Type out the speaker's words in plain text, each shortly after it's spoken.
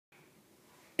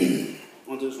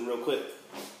do some real quick.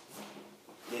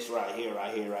 This right here.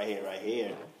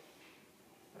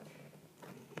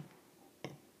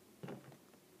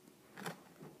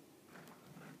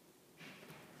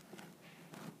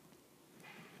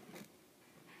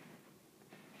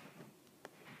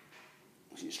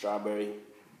 See strawberry.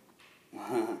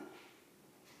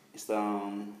 It's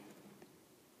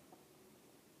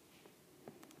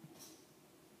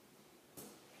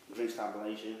drinks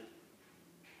combination.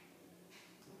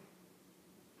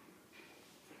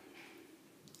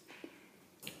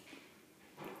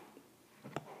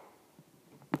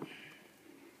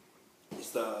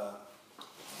 It's the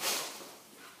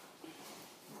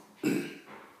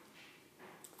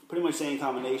pretty much same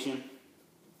combination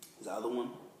as the other one.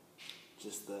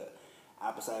 Just the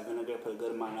apple cider vinegar, put a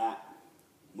good amount of that.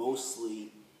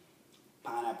 Mostly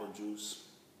pineapple juice.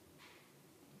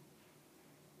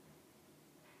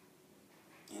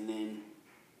 And then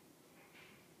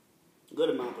a good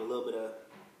amount, but a little bit of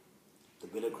the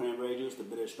bitter cranberry juice, the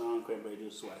bitter strong cranberry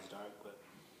juice, why it's dark, but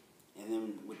and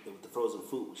then with the frozen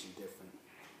fruit, which is different.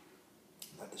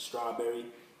 Got the strawberry,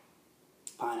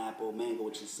 pineapple, mango,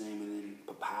 which is the same, and then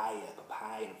papaya, the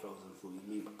frozen fruit.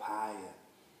 You mean papaya.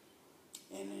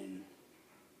 And then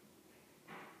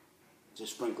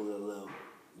just sprinkle a little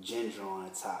ginger on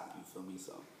the top, you feel me?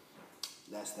 So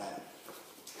that's that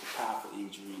powerful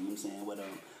injury, you know what I'm saying?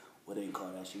 What they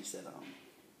call that? She said,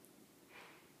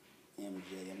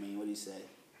 MJ, what do you say?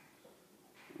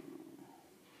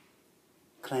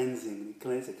 Cleansing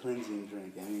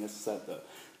drink. That's what's up though.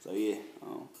 So yeah,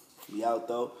 we out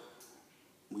though.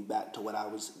 We back to what I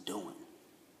was doing.